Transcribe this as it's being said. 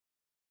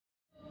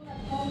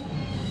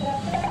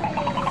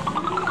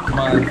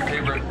My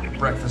favorite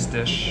breakfast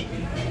dish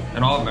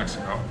in all of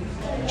Mexico,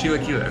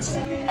 chilaquiles.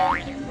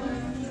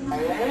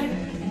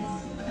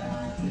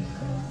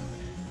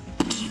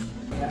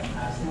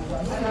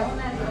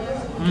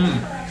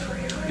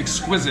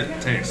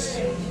 Exquisite taste.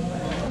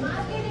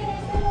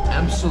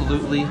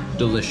 Absolutely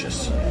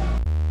delicious.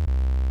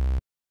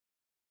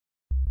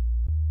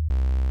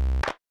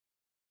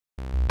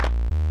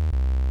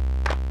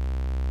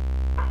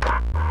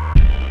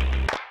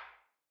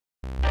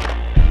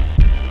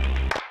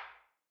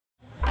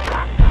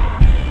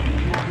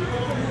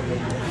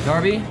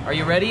 Darby, are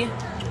you ready?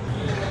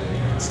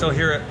 Still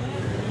hear it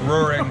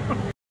roaring.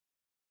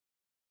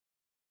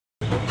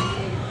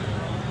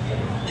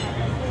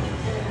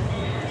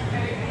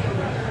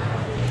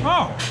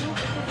 Oh!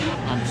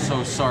 I'm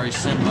so sorry,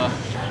 Simba.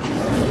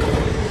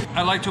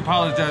 I'd like to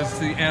apologize to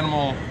the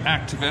animal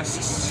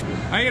activists.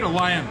 I ate a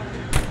lion.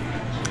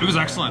 It was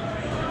excellent.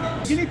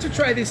 You need to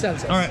try this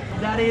salsa. All right.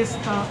 That is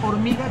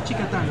hormiga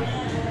chicatana.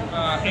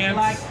 Ants.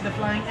 Like the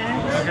flying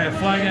ant. Okay,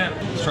 flying ant.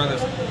 Let's try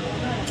this.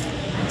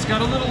 It's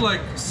got a little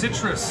like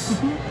citrus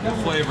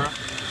flavor.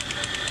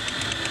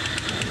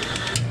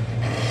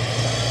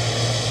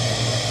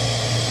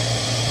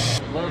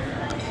 Love.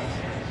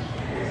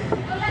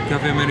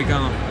 Cafe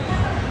Americano.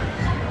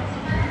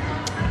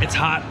 It's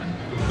hot.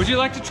 Would you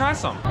like to try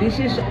some? This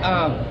is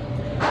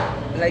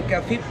like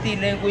a 50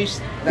 language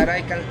that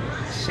I can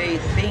say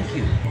thank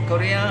you.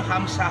 Korean,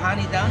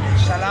 hamsahamnida,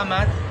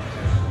 salamat,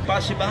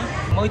 spasiba,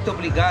 muito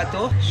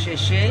obrigado,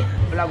 sheshe,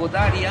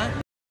 blagodaria.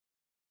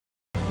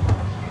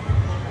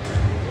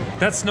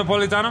 That's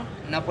Napolitano?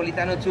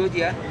 Napolitano too,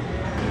 yeah.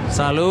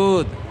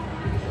 Salud.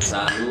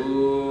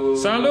 Salud.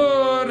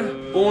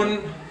 Salud. Un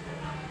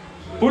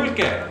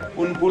pulque.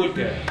 Un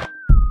pulque.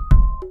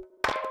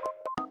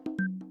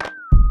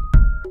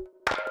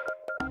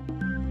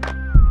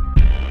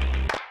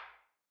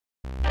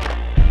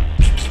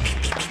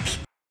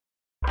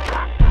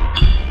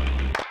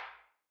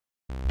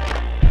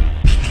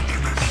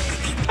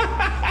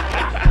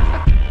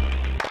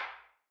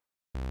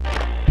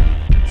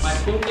 My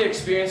pulque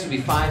experience would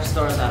be 5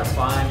 stars out of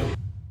 5.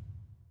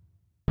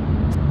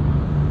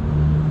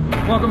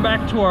 Welcome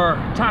back to our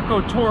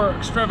taco tour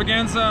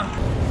extravaganza.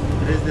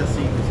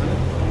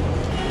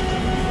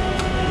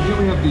 Here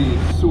we have the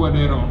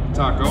suadero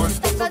taco.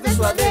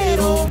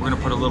 We're gonna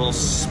put a little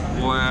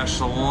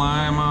splash of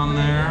lime on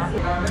there.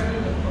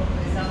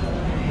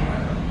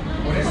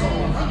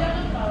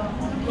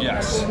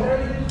 Yes.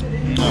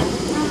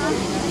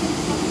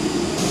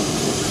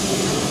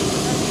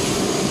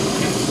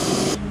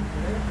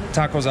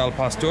 Tacos al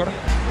pastor.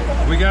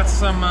 We got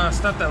some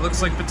stuff that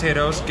looks like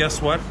potatoes.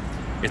 Guess what?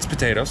 It's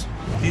potatoes.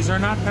 These are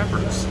not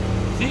peppers.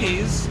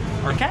 These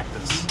are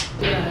cactus.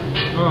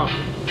 Oh.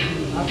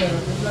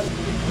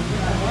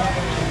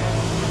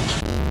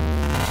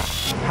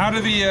 How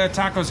do the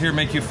tacos here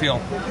make you feel?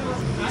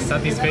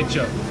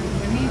 Satisfecho.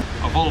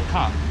 A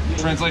volcan.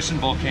 Translation,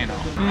 volcano.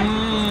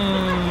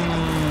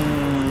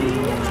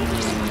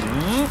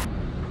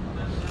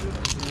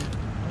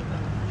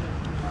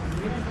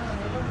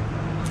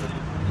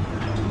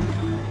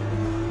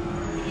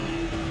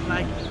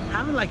 Like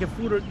having like a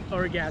food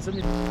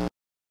orgasm.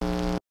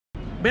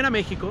 Ven a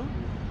México,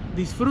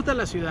 disfruta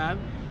la ciudad,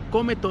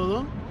 come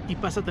todo y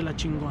pásatela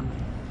chingón.